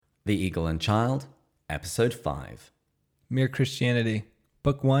The Eagle and Child, Episode 5. Mere Christianity,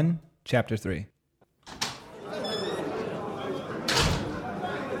 Book 1, Chapter 3.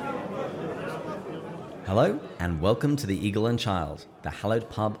 Hello, and welcome to The Eagle and Child, the hallowed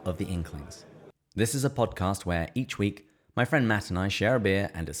pub of the Inklings. This is a podcast where each week, my friend Matt and I share a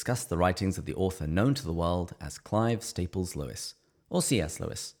beer and discuss the writings of the author known to the world as Clive Staples Lewis, or C.S.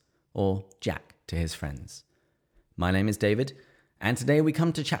 Lewis, or Jack to his friends. My name is David, and today we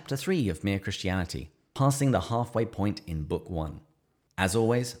come to Chapter 3 of Mere Christianity, passing the halfway point in Book 1. As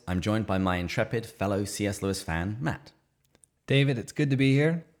always, I'm joined by my intrepid fellow C.S. Lewis fan, Matt. David, it's good to be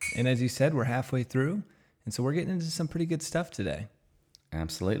here. And as you said, we're halfway through. And so we're getting into some pretty good stuff today.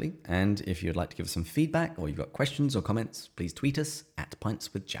 Absolutely. And if you'd like to give us some feedback or you've got questions or comments, please tweet us at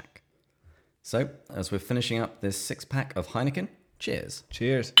pintswithjack. So, as we're finishing up this 6-pack of Heineken, cheers.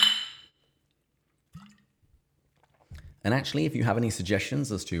 Cheers. And actually, if you have any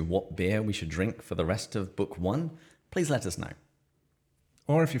suggestions as to what beer we should drink for the rest of Book 1, please let us know.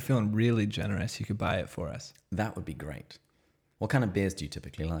 Or if you're feeling really generous, you could buy it for us. That would be great. What kind of beers do you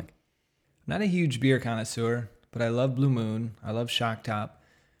typically like? I'm not a huge beer connoisseur, but I love Blue Moon. I love Shock Top.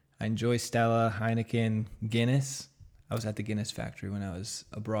 I enjoy Stella, Heineken, Guinness. I was at the Guinness factory when I was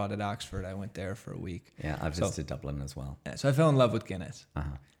abroad at Oxford. I went there for a week. Yeah, I've visited Dublin as well. So I fell in love with Guinness.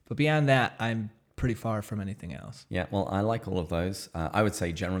 Uh-huh. But beyond that, I'm pretty far from anything else. Yeah, well, I like all of those. I would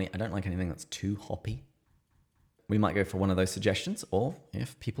say generally, I don't like anything that's too hoppy. We might go for one of those suggestions, or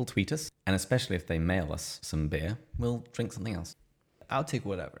if people tweet us, and especially if they mail us some beer, we'll drink something else. I'll take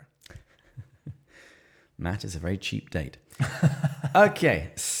whatever. Matt is a very cheap date.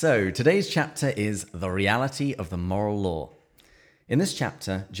 Okay, so today's chapter is The Reality of the Moral Law. In this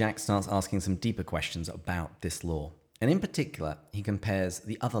chapter, Jack starts asking some deeper questions about this law. And in particular, he compares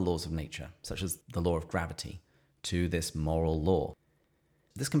the other laws of nature, such as the law of gravity, to this moral law.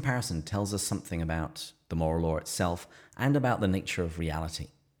 This comparison tells us something about the moral law itself and about the nature of reality.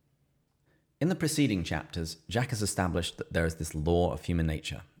 In the preceding chapters, Jack has established that there is this law of human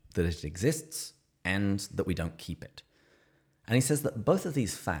nature, that it exists and that we don't keep it. And he says that both of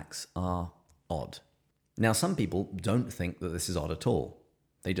these facts are odd. Now, some people don't think that this is odd at all.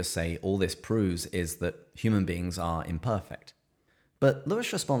 They just say all this proves is that human beings are imperfect. But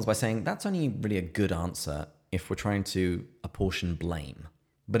Lewis responds by saying that's only really a good answer if we're trying to apportion blame.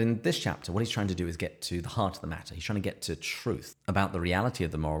 But in this chapter, what he's trying to do is get to the heart of the matter. He's trying to get to truth about the reality of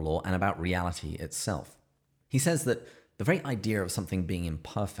the moral law and about reality itself. He says that the very idea of something being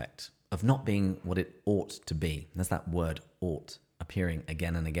imperfect, of not being what it ought to be, there's that word ought appearing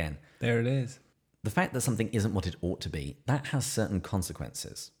again and again. There it is. The fact that something isn't what it ought to be, that has certain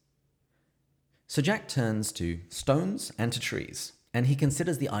consequences. So Jack turns to stones and to trees, and he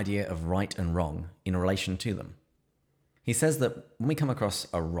considers the idea of right and wrong in relation to them. He says that when we come across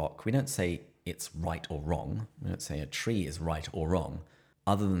a rock, we don't say it's right or wrong. We don't say a tree is right or wrong,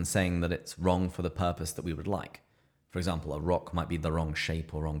 other than saying that it's wrong for the purpose that we would like. For example, a rock might be the wrong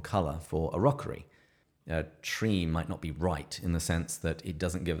shape or wrong color for a rockery. A tree might not be right in the sense that it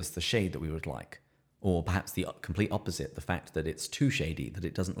doesn't give us the shade that we would like. Or perhaps the complete opposite, the fact that it's too shady, that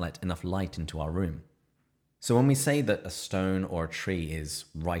it doesn't let enough light into our room. So when we say that a stone or a tree is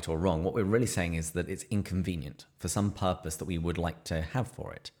right or wrong, what we're really saying is that it's inconvenient for some purpose that we would like to have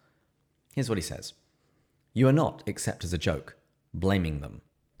for it. Here's what he says. You are not, except as a joke, blaming them,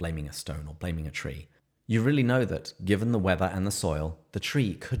 blaming a stone or blaming a tree. You really know that, given the weather and the soil, the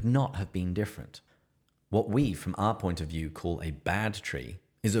tree could not have been different. What we, from our point of view, call a bad tree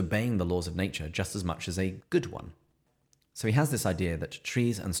is obeying the laws of nature just as much as a good one. So he has this idea that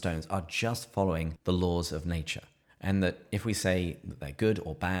trees and stones are just following the laws of nature, and that if we say that they're good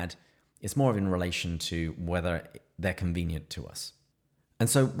or bad, it's more in relation to whether they're convenient to us. And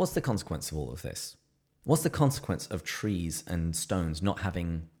so what's the consequence of all of this? What's the consequence of trees and stones not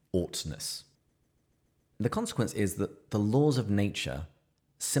having oughtness? The consequence is that the laws of nature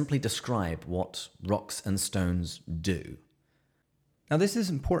simply describe what rocks and stones do. Now, this is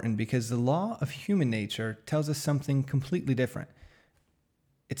important because the law of human nature tells us something completely different.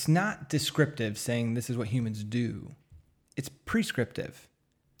 It's not descriptive, saying this is what humans do. It's prescriptive.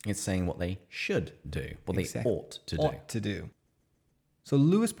 It's saying what they should do, what Exactly. they ought to do. Ought to do. So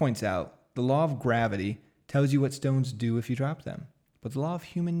Lewis points out the law of gravity tells you what stones do if you drop them. But the law of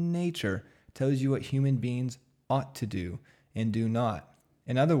human nature tells you what human beings ought to do and do not.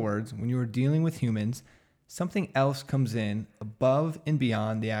 In other words, when you are dealing with humans, something else comes in above and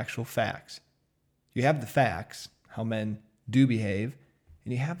beyond the actual facts. You have the facts, how men do behave,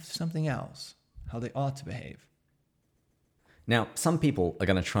 and you have something else, how they ought to behave. Now, some people are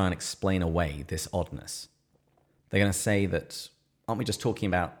going to try and explain away this oddness. They're going to say that aren't we just talking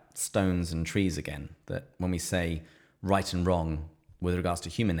about stones and trees again? That when we say right and wrong with regards to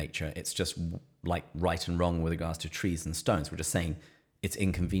human nature, it's just like right and wrong with regards to trees and stones. We're just saying it's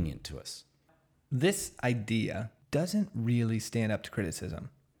inconvenient to us. This idea doesn't really stand up to criticism.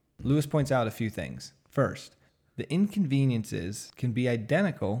 Lewis points out a few things. First, the inconveniences can be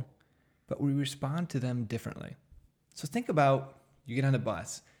identical, but we respond to them differently. So think about you get on a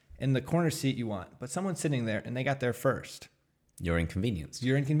bus and the corner seat you want, but someone's sitting there and they got there first. You're inconvenienced.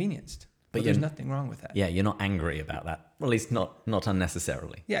 You're inconvenienced. But there's nothing wrong with that. Yeah, you're not angry about that. Well, at least not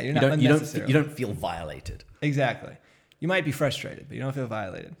unnecessarily. Yeah, you're not unnecessarily. You don't feel violated. Exactly. You might be frustrated, but you don't feel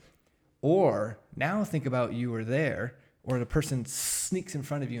violated. Or now think about you were there, or the person sneaks in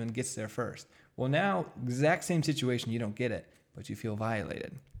front of you and gets there first. Well, now, exact same situation, you don't get it, but you feel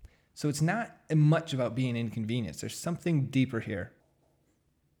violated. So it's not much about being inconvenienced. There's something deeper here.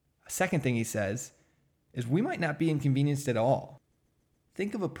 A second thing he says is we might not be inconvenienced at all.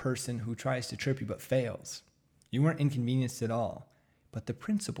 Think of a person who tries to trip you but fails. You weren't inconvenienced at all, but the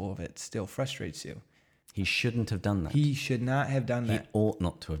principle of it still frustrates you. He shouldn't have done that. He should not have done that. He ought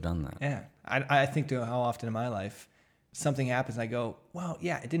not to have done that. Yeah. I think to how often in my life something happens and I go, well,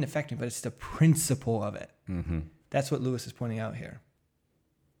 yeah, it didn't affect me, but it's the principle of it. Mm-hmm. That's what Lewis is pointing out here.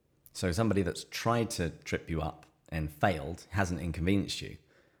 So somebody that's tried to trip you up and failed hasn't inconvenienced you.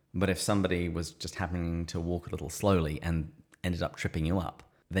 But if somebody was just happening to walk a little slowly and ended up tripping you up,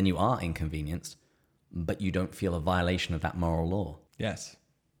 then you are inconvenienced, but you don't feel a violation of that moral law. Yes.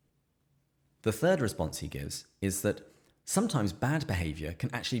 The third response he gives is that sometimes bad behavior can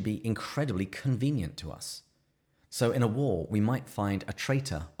actually be incredibly convenient to us. So in a war, we might find a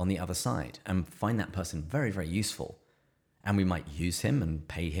traitor on the other side and find that person very, very useful. And we might use him and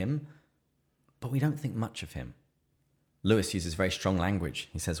pay him, but we don't think much of him. Lewis uses very strong language.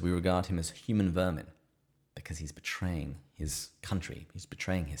 He says we regard him as human vermin because he's betraying his country. He's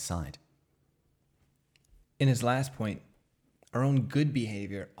betraying his side. In his last point, our own good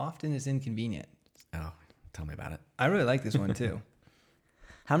behavior often is inconvenient. Oh, tell me about it. I really like this one too.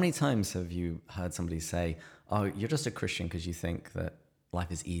 How many times have you heard somebody say, oh, you're just a Christian because you think that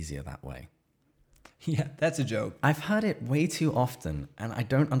life is easier that way? Yeah, that's a joke. I've heard it way too often, and I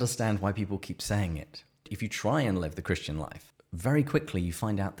don't understand why people keep saying it. If you try and live the Christian life, very quickly you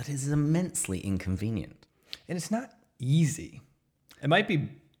find out that it is immensely inconvenient. And it's not easy. It might be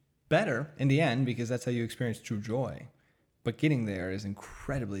better in the end because that's how you experience true joy. But getting there is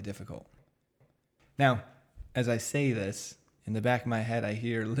incredibly difficult. Now, as I say this, in the back of my head, I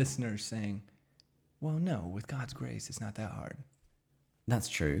hear listeners saying, well, no, with God's grace, it's not that hard. That's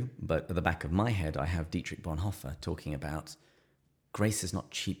true, but at the back of my head, I have Dietrich Bonhoeffer talking about grace is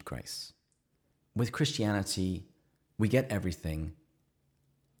not cheap grace. With Christianity, we get everything,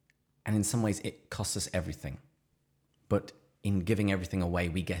 and in some ways it costs us everything. But in giving everything away,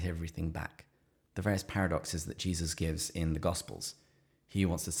 we get everything back. The various paradoxes that Jesus gives in the Gospels. He who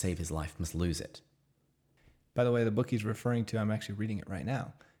wants to save his life must lose it. By the way, the book he's referring to, I'm actually reading it right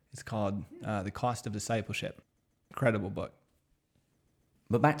now. It's called The Cost of Discipleship. Incredible book.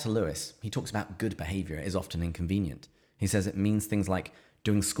 But back to Lewis, he talks about good behavior is often inconvenient. He says it means things like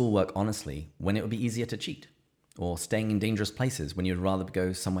doing schoolwork honestly when it would be easier to cheat, or staying in dangerous places when you'd rather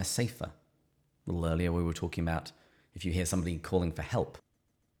go somewhere safer. A little earlier we were talking about if you hear somebody calling for help,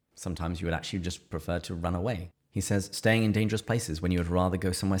 sometimes you would actually just prefer to run away. He says staying in dangerous places when you would rather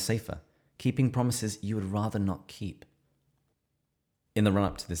go somewhere safer, keeping promises you would rather not keep. In the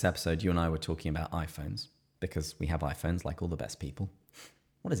run-up to this episode, you and I were talking about iPhones, because we have iPhones like all the best people.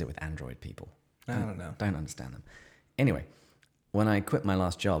 What is it with Android people? I don't know. Don't understand them. Anyway, when I quit my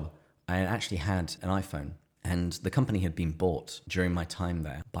last job, I actually had an iPhone, and the company had been bought during my time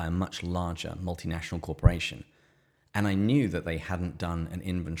there by a much larger multinational corporation. And I knew that they hadn't done an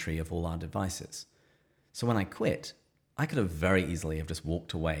inventory of all our devices. So when I quit, I could have very easily have just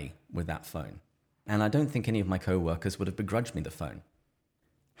walked away with that phone. And I don't think any of my co-workers would have begrudged me the phone.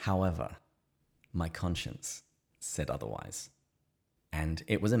 However, my conscience said otherwise. And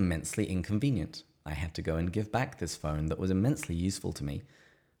it was immensely inconvenient. I had to go and give back this phone that was immensely useful to me,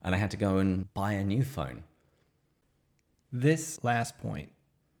 and I had to go and buy a new phone. This last point,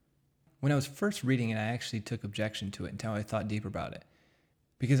 when I was first reading it, I actually took objection to it until I thought deeper about it.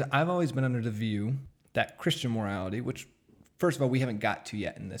 Because I've always been under the view that Christian morality, which, first of all, we haven't got to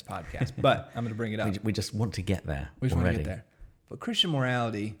yet in this podcast, but I'm going to bring it up. We just want to get there. We just want to get there. But Christian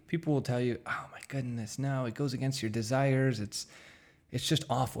morality, people will tell you, oh my goodness, no, it goes against your desires. It's just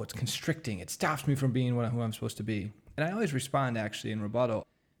awful. It's constricting. It stops me from being who I'm supposed to be. And I always respond, actually, in rebuttal.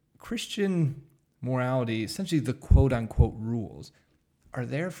 Christian morality, essentially the quote-unquote rules, are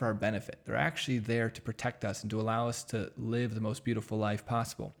there for our benefit. They're actually there to protect us and to allow us to live the most beautiful life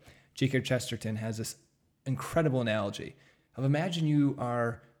possible. G.K. Chesterton has this incredible analogy of, imagine you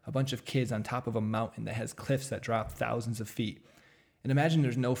are a bunch of kids on top of a mountain that has cliffs that drop thousands of feet. And imagine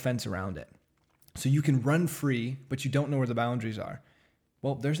there's no fence around it. So you can run free, but you don't know where the boundaries are.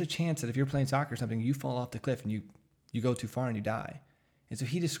 Well, there's a chance that if you're playing soccer or something, you fall off the cliff and you go too far and you die. And so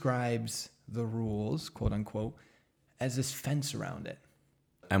he describes the rules, quote unquote, as this fence around it.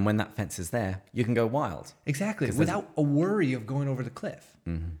 And when that fence is there, you can go wild. Exactly, without a worry of going over the cliff.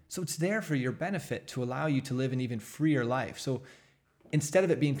 Mm-hmm. So it's there for your benefit to allow you to live an even freer life. So instead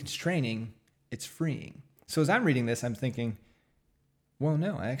of it being constraining, it's freeing. So as I'm reading this, I'm thinking, well,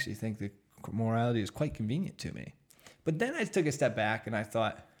 no, I actually think that morality is quite convenient to me. But then I took a step back and I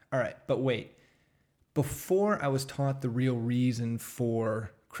thought, all right, but wait. Before I was taught the real reason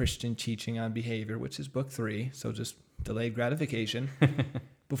for Christian teaching on behavior, which is book 3, so just delayed gratification.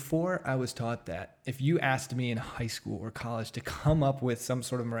 Before I was taught that, if you asked me in high school or college to come up with some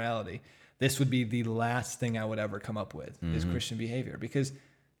sort of morality, this would be the last thing I would ever come up with, is Christian behavior. Because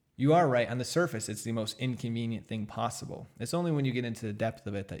you are right, on the surface, it's the most inconvenient thing possible. It's only when you get into the depth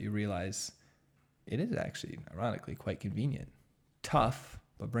of it that you realize it is actually, ironically, quite convenient. Tough,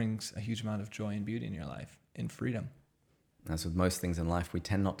 but brings a huge amount of joy and beauty in your life, and freedom. As with most things in life, we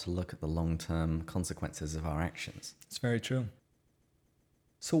tend not to look at the long-term consequences of our actions. It's very true.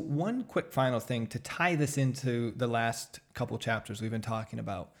 So one quick final thing to tie this into the last couple chapters we've been talking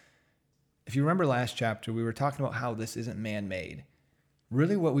about. If you remember last chapter, we were talking about how this isn't man-made.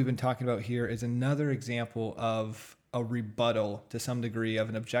 Really what we've been talking about here is another example of a rebuttal to some degree of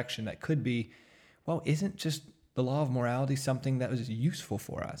an objection that could be, well, isn't just the law of morality something that was useful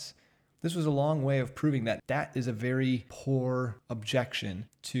for us? This was a long way of proving that that is a very poor objection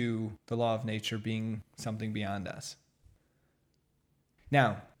to the law of nature being something beyond us.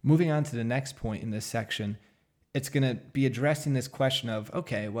 Now, moving on to the next point in this section, it's going to be addressing this question of,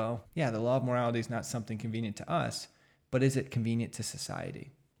 okay, well, yeah, the law of morality is not something convenient to us, but is it convenient to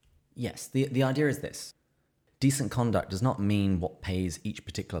society? Yes, the idea is this. Decent conduct does not mean what pays each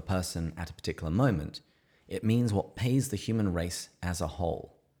particular person at a particular moment. It means what pays the human race as a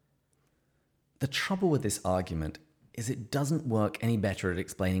whole. The trouble with this argument is it doesn't work any better at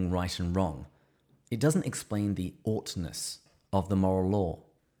explaining right and wrong. It doesn't explain the oughtness of the moral law.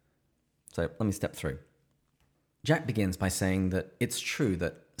 So let me step through. Jack begins by saying that it's true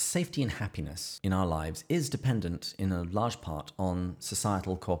that safety and happiness in our lives is dependent in a large part on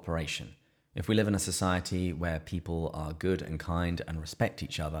societal cooperation. If we live in a society where people are good and kind and respect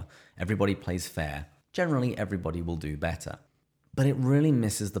each other, everybody plays fair, generally everybody will do better. But it really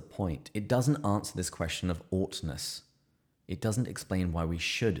misses the point. It doesn't answer this question of oughtness. It doesn't explain why we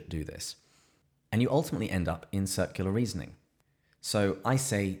should do this. And you ultimately end up in circular reasoning. So I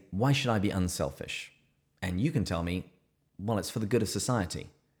say, why should I be unselfish? And you can tell me, well, it's for the good of society.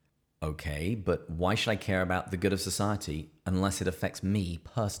 Okay, but why should I care about the good of society unless it affects me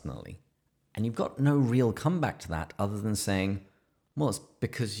personally? And you've got no real comeback to that other than saying, well, it's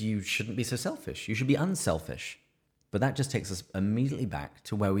because you shouldn't be so selfish. You should be unselfish. But that just takes us immediately back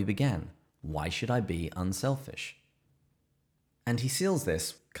to where we began. Why should I be unselfish? And he seals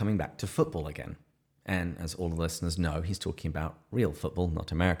this coming back to football again. And as all the listeners know, he's talking about real football,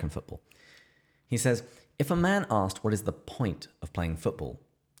 not American football. He says, if a man asked what is the point of playing football,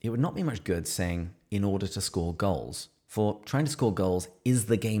 it would not be much good saying, in order to score goals. For trying to score goals is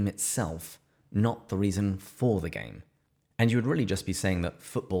the game itself, not the reason for the game. And you would really just be saying that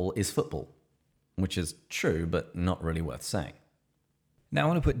football is football, which is true, but not really worth saying. Now I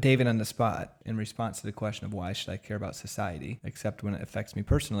want to put David on the spot in response to the question of why should I care about society, except when it affects me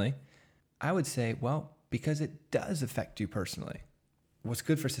personally. I would say, well, because it does affect you personally. What's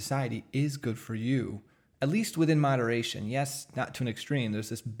good for society is good for you, at least within moderation. Yes, not to an extreme. There's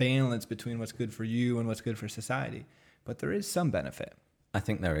this balance between what's good for you and what's good for society. But there is some benefit. I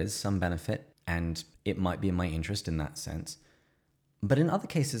think there is some benefit, and it might be in my interest in that sense. But in other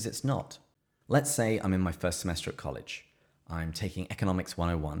cases, it's not. Let's say I'm in my first semester at college. I'm taking Economics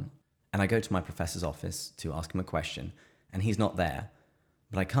 101, and I go to my professor's office to ask him a question, and he's not there.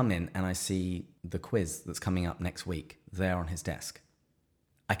 But I come in and I see the quiz that's coming up next week there on his desk.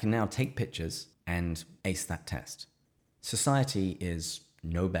 I can now take pictures and ace that test. Society is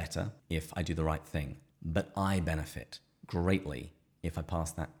no better if I do the right thing, but I benefit greatly if I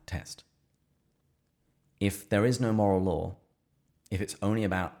pass that test. If there is no moral law, if it's only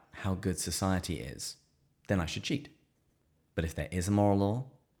about how good society is, then I should cheat. But if there is a moral law,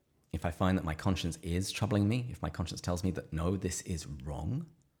 if I find that my conscience is troubling me, if my conscience tells me that no, this is wrong,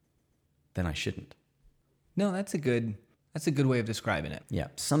 then I shouldn't. No, that's a good That's a good way of describing it. Yeah.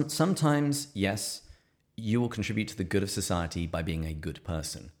 Sometimes, yes, you will contribute to the good of society by being a good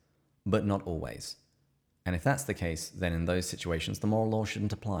person, but not always. And if that's the case, then in those situations, the moral law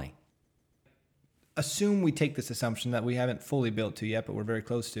shouldn't apply. Assume we take this assumption that we haven't fully built to yet, but we're very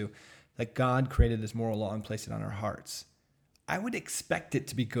close to, that God created this moral law and placed it on our hearts. I would expect it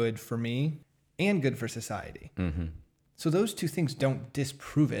to be good for me and good for society. Mm-hmm. So those two things don't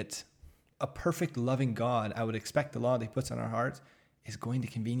disprove it. A perfect, loving God, I would expect the law that he puts on our hearts is going to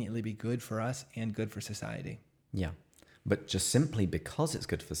conveniently be good for us and good for society. Yeah. But just simply because it's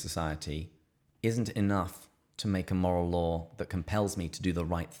good for society isn't enough to make a moral law that compels me to do the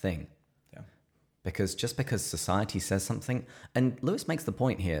right thing. Yeah. Because just because society says something, and Lewis makes the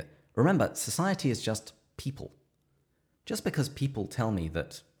point here, remember, society is just people. Just because people tell me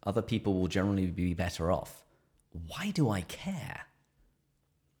that other people will generally be better off, why do I care?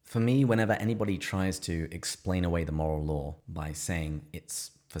 For me, whenever anybody tries to explain away the moral law by saying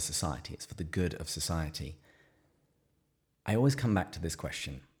it's for society, it's for the good of society, I always come back to this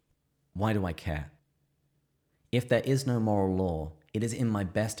question. Why do I care? If there is no moral law, it is in my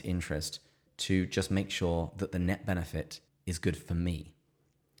best interest to just make sure that the net benefit is good for me.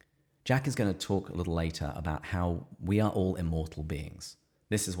 Jack is going to talk a little later about how we are all immortal beings.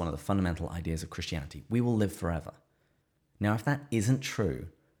 This is one of the fundamental ideas of Christianity. We will live forever. Now, if that isn't true,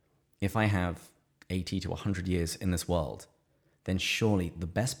 if I have 80 to 100 years in this world, then surely the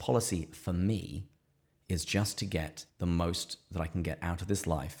best policy for me is just to get the most that I can get out of this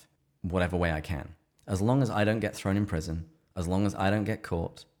life, whatever way I can. As long as I don't get thrown in prison, as long as I don't get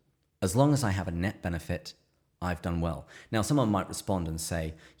caught, as long as I have a net benefit, I've done well. Now, someone might respond and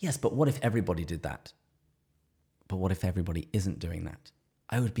say, yes, but what if everybody did that? But what if everybody isn't doing that?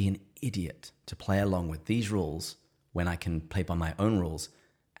 I would be an idiot to play along with these rules when I can play by my own rules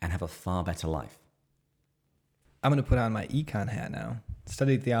and have a far better life. I'm going to put on my econ hat now.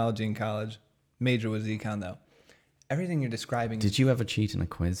 Studied theology in college. Major was econ, though. Everything you're describing... Did you ever cheat in a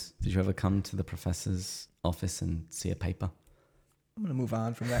quiz? Did you ever come to the professor's office and see a paper? I'm going to move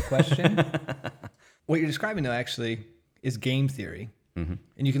on from that question. What you're describing, though, actually is game theory. Mm-hmm.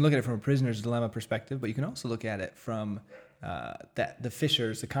 And you can look at it from a prisoner's dilemma perspective, but you can also look at it from the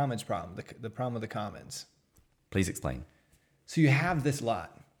Fisher's, the commons problem, the problem of the commons. Please explain. So you have this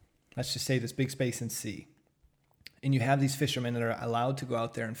lot. Let's just say this big space in sea. And you have these fishermen that are allowed to go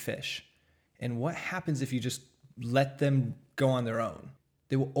out there and fish. And what happens if you just let them go on their own?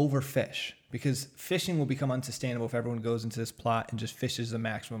 They will overfish, because fishing will become unsustainable if everyone goes into this plot and just fishes the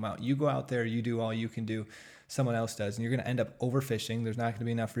maximum amount. You go out there, you do all you can do, someone else does, and you're going to end up overfishing. There's not going to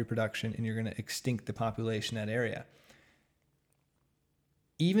be enough reproduction, and you're going to extinct the population in that area.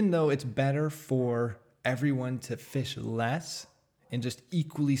 Even though it's better for everyone to fish less and just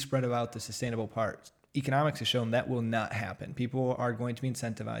equally spread out the sustainable parts, economics has shown that will not happen. People are going to be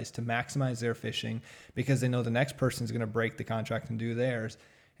incentivized to maximize their fishing because they know the next person is going to break the contract and do theirs.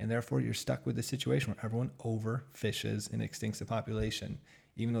 And therefore, you're stuck with the situation where everyone overfishes and extincts the population,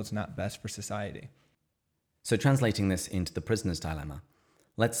 even though it's not best for society. So translating this into the prisoner's dilemma,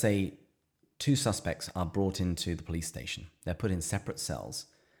 let's say two suspects are brought into the police station. They're put in separate cells.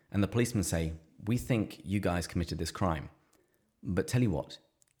 And the policemen say, we think you guys committed this crime. But tell you what,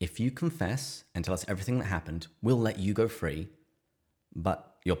 if you confess and tell us everything that happened, we'll let you go free.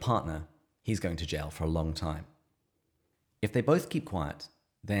 But your partner, he's going to jail for a long time. If they both keep quiet,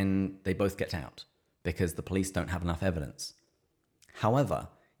 then they both get out because the police don't have enough evidence. However,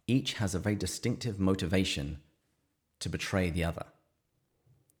 each has a very distinctive motivation to betray the other.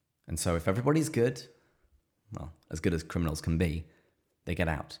 And so if everybody's good, well, as good as criminals can be, they get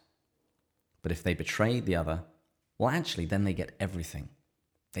out. But if they betray the other, well, actually, then they get everything.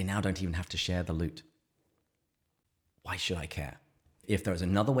 They now don't even have to share the loot. Why should I care? If there is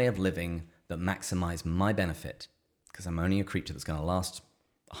another way of living that maximizes my benefit, because I'm only a creature that's going to last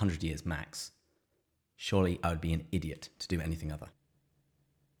 100 years max, surely I would be an idiot to do anything other.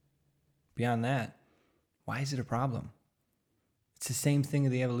 Beyond that, why is it a problem? It's the same thing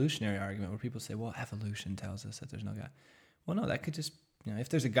in the evolutionary argument where people say, well, evolution tells us that there's no God. Well, no, that could just, if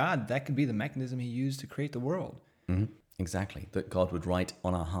there's a God, that could be the mechanism he used to create the world. Mm-hmm. Exactly. That God would write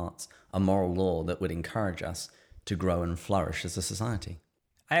on our hearts a moral law that would encourage us to grow and flourish as a society.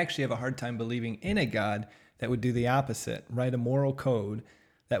 I actually have a hard time believing in a God that would do the opposite, write a moral code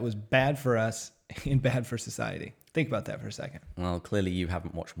that was bad for us and bad for society. Think about that for a second. Well, clearly you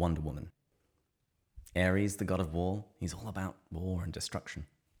haven't watched Wonder Woman. Ares, the god of war, he's all about war and destruction.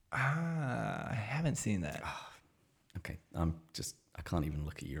 I haven't seen that. Okay, I can't even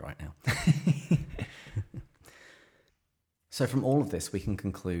look at you right now. So from all of this, we can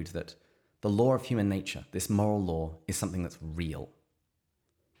conclude that the law of human nature, this moral law, is something that's real.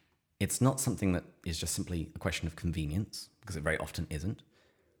 It's not something that is just simply a question of convenience, because it very often isn't.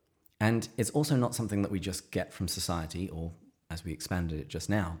 And it's also not something that we just get from society, or, as we expanded it just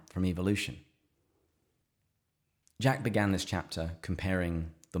now, from evolution. Jack began this chapter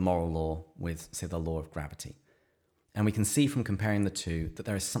comparing the moral law with, say, the law of gravity. And we can see from comparing the two that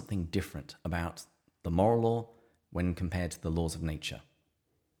there is something different about the moral law when compared to the laws of nature.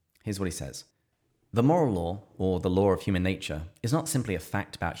 Here's what he says. The moral law, or the law of human nature, is not simply a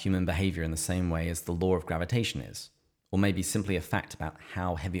fact about human behavior in the same way as the law of gravitation is, or maybe simply a fact about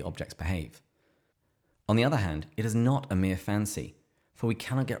how heavy objects behave. On the other hand, it is not a mere fancy, for we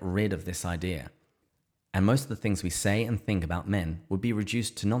cannot get rid of this idea, and most of the things we say and think about men would be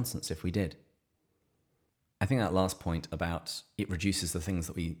reduced to nonsense if we did. I think that last point about it reduces the things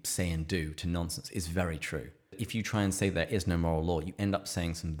that we say and do to nonsense is very true. If you try and say there is no moral law, you end up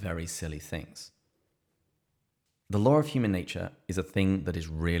saying some very silly things. The law of human nature is a thing that is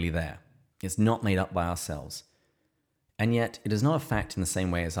really there. It's not made up by ourselves. And yet, it is not a fact in the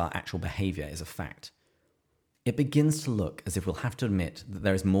same way as our actual behavior is a fact. It begins to look as if we'll have to admit that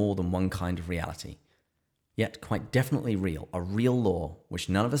there is more than one kind of reality, yet quite definitely real, a real law which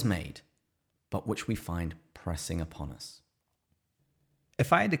none of us made, but which we find pressing upon us.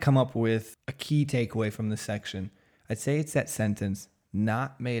 If I had to come up with a key takeaway from this section, I'd say it's that sentence,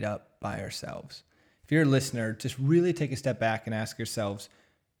 not made up by ourselves. If you're a listener, just really take a step back and ask yourselves,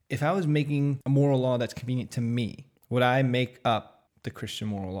 if I was making a moral law that's convenient to me, would I make up the Christian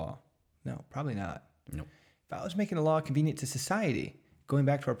moral law? No, probably not. No. If I was making a law convenient to society, going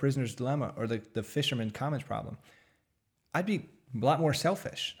back to our prisoner's dilemma or the fisherman commons problem, I'd be a lot more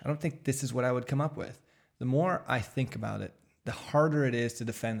selfish. I don't think this is what I would come up with. The more I think about it, the harder it is to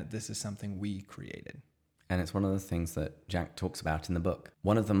defend that this is something we created. And it's one of the things that Jack talks about in the book.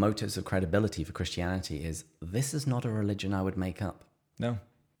 One of the motives of credibility for Christianity is, this is not a religion I would make up. No.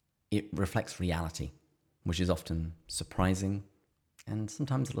 It reflects reality, which is often surprising and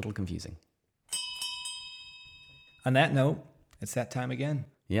sometimes a little confusing. On that note, it's that time again.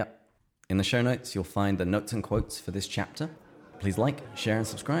 Yep. In the show notes, you'll find the notes and quotes for this chapter. Please like, share, and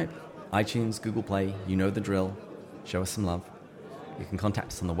subscribe. iTunes, Google Play, you know the drill. Show us some love. You can contact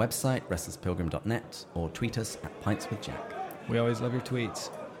us on the website, restlesspilgrim.net, or tweet us at pintswithjack. We always love your tweets.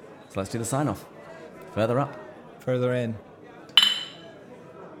 So let's do the sign-off. Further up. Further in.